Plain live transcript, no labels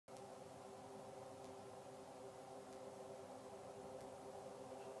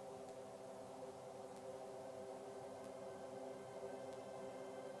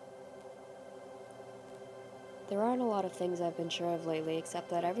There aren't a lot of things I've been sure of lately, except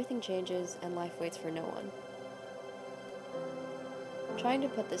that everything changes and life waits for no one. I'm trying to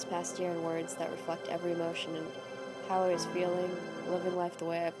put this past year in words that reflect every emotion and how I was feeling, living life the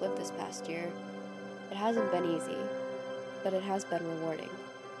way I've lived this past year. It hasn't been easy, but it has been rewarding.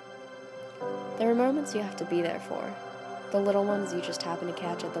 There are moments you have to be there for, the little ones you just happen to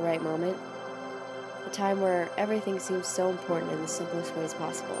catch at the right moment, the time where everything seems so important in the simplest ways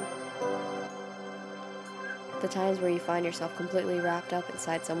possible. The times where you find yourself completely wrapped up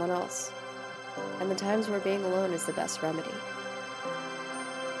inside someone else, and the times where being alone is the best remedy.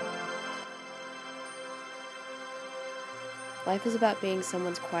 Life is about being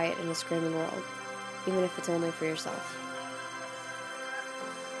someone's quiet in a screaming world, even if it's only for yourself.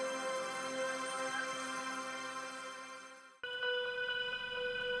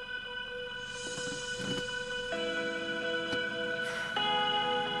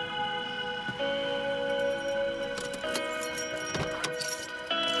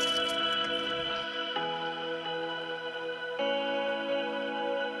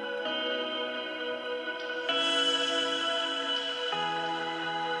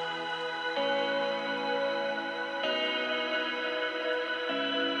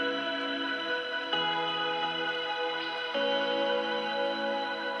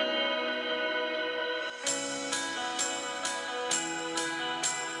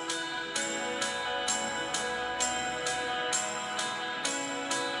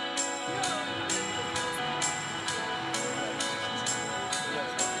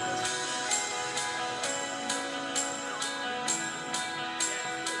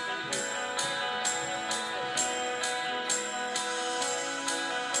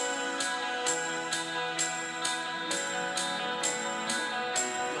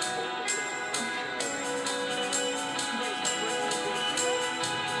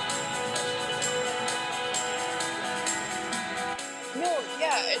 No,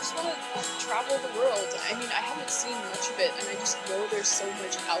 yeah, I just want to travel the world. I mean, I haven't seen much of it, and I just know there's so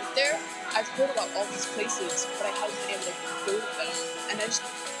much out there. I've heard about all these places, but I haven't been able to go to them. And I just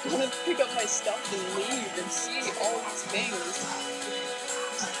want to pick up my stuff and leave and see all these things.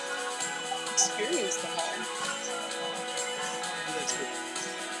 Experience them all. That's good.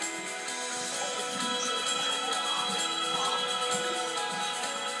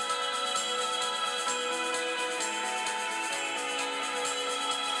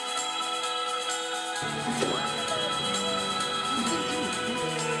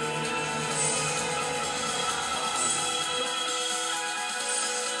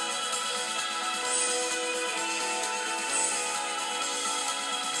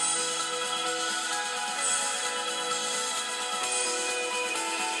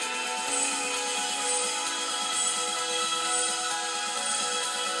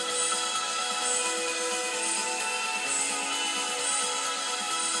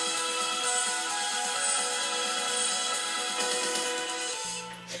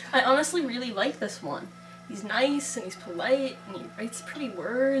 I honestly really like this one. He's nice and he's polite and he writes pretty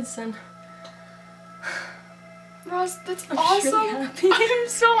words and Ross, that's I'm awesome. really happy. I'm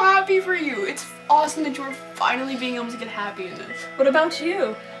so happy for you. It's awesome that you're finally being able to get happy in this. what about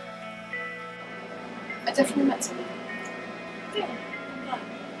you? I definitely met someone.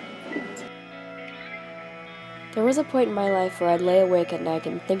 There was a point in my life where I'd lay awake at night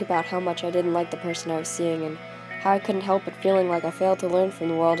and think about how much I didn't like the person I was seeing and how I couldn't help but feeling like I failed to learn from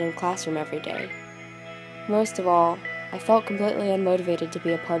the world in a classroom every day. Most of all, I felt completely unmotivated to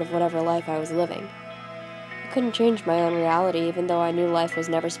be a part of whatever life I was living. I couldn't change my own reality even though I knew life was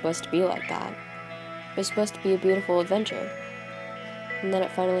never supposed to be like that. It was supposed to be a beautiful adventure. And then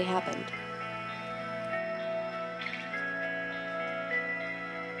it finally happened.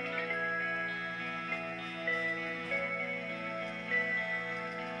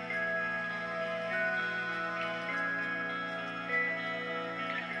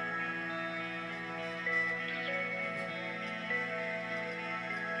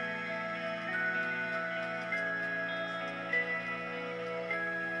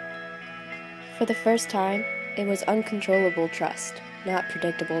 For the first time, it was uncontrollable trust, not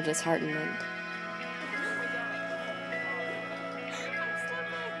predictable disheartenment.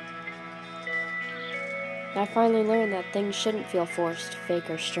 I finally learned that things shouldn't feel forced, fake,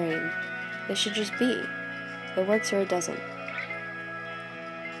 or strained. They should just be. It works or it doesn't.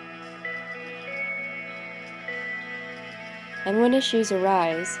 And when issues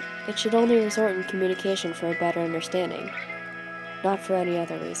arise, it should only resort in communication for a better understanding, not for any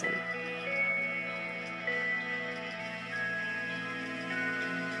other reason.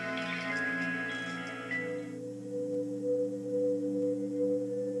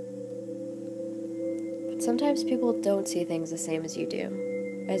 Sometimes sometimes people don't see things the same as you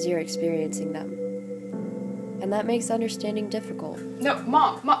do, as you're experiencing them. And that makes understanding difficult. No,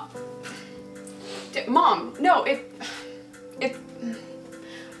 Mom, no, Mom, you know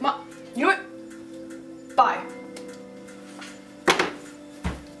what? Bye.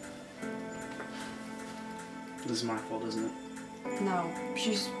 This is my fault, isn't it? No,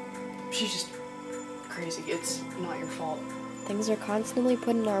 she's just crazy. It's not your fault. Things are constantly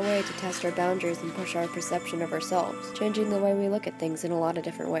put in our way to test our boundaries and push our perception of ourselves, changing the way we look at things in a lot of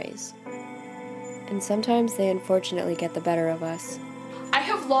different ways. And sometimes they unfortunately get the better of us. I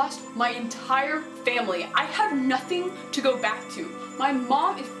have lost my entire family. I have nothing to go back to. My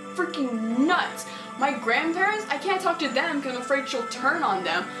mom is freaking nuts. My grandparents, I can't talk to them because I'm afraid she'll turn on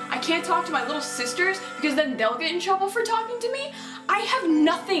them. I can't talk to my little sisters because then they'll get in trouble for talking to me. I have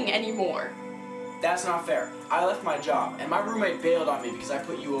nothing anymore. That's not fair. I left my job, and my roommate bailed on me because I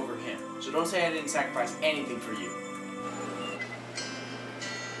put you over him. So don't say I didn't sacrifice anything for you.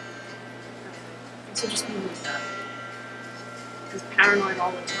 So just being like that. He's paranoid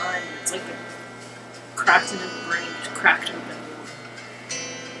all the time. It's like a cracks in his brain, just cracked open.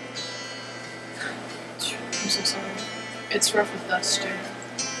 I'm so sorry. It's rough with us, too.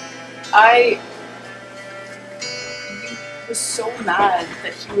 I was so mad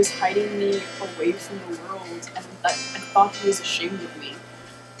that he was hiding me away from the world, and that I thought he was ashamed of me.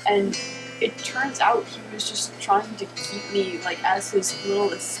 And it turns out he was just trying to keep me like as his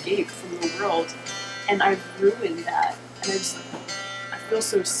little escape from the world, and I've ruined that. And I feel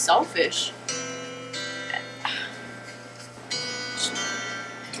so selfish.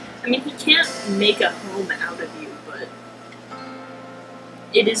 I mean, he can't make a home out of you, but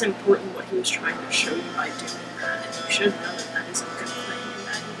it is important what he was trying to show you by doing that, and you should know that that is a good thing, and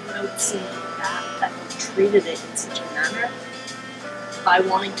that even though it seemed that he treated it in such a manner, by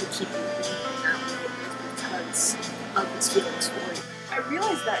wanting to keep you in that way because of his feelings for you. I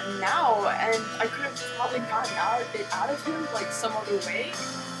realize that now, and I could have probably gotten it out of him like some other way,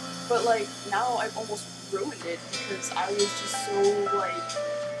 but like now I've almost ruined it because I was just so like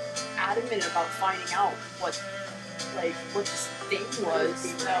adamant about finding out what this thing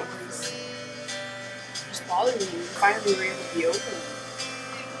was that was just bothering me. And finally, we were able to be open.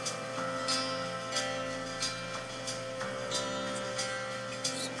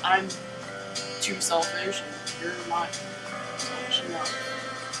 I'm too selfish, and you're not selfish enough.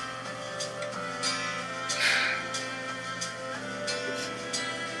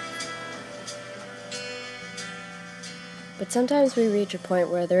 But sometimes we reach a point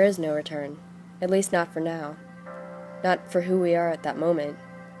where there is no return, at least not for now. Not for who we are at that moment.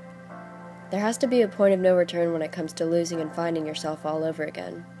 There has to be a point of no return when it comes to losing and finding yourself all over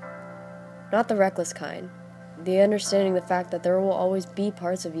again. Not the reckless kind. The understanding the fact that there will always be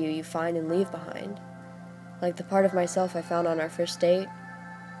parts of you find and leave behind. Like the part of myself I found on our first date,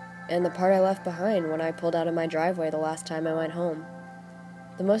 and the part I left behind when I pulled out of my driveway the last time I went home.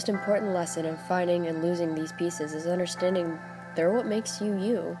 The most important lesson of finding and losing these pieces is understanding they're what makes you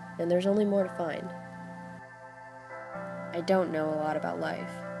you, and there's only more to find. I don't know a lot about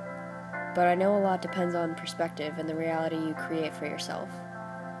life, but I know a lot depends on perspective and the reality you create for yourself.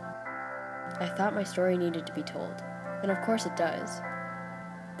 I thought my story needed to be told, and of course it does,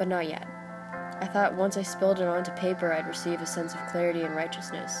 but not yet. I thought once I spilled it onto paper I'd receive a sense of clarity and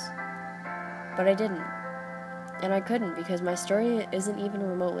righteousness, but I didn't. And I couldn't because my story isn't even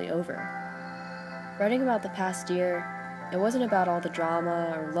remotely over. Writing about the past year, it wasn't about all the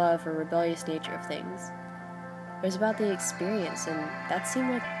drama or love or rebellious nature of things. It was about the experience, and that seemed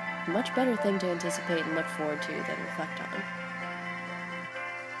like a much better thing to anticipate and look forward to than reflect on.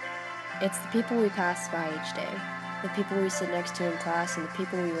 It's the people we pass by each day, the people we sit next to in class, and the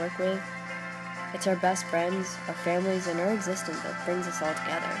people we work with. It's our best friends, our families, and our existence that brings us all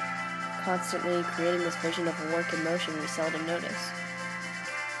together, constantly creating this vision of a work in motion we seldom notice.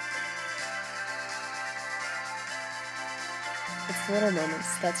 It's the little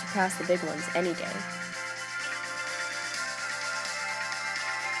moments that surpass the big ones any day.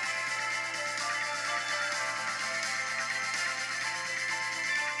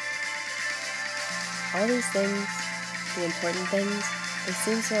 All these things, the important things, they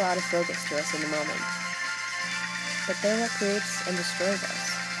seem so out of focus to us in the moment. But they're what creates and destroys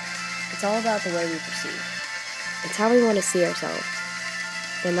us. It's all about the way we perceive. It's how we want to see ourselves.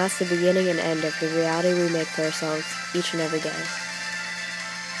 And that's the beginning and end of the reality we make for ourselves each and every day.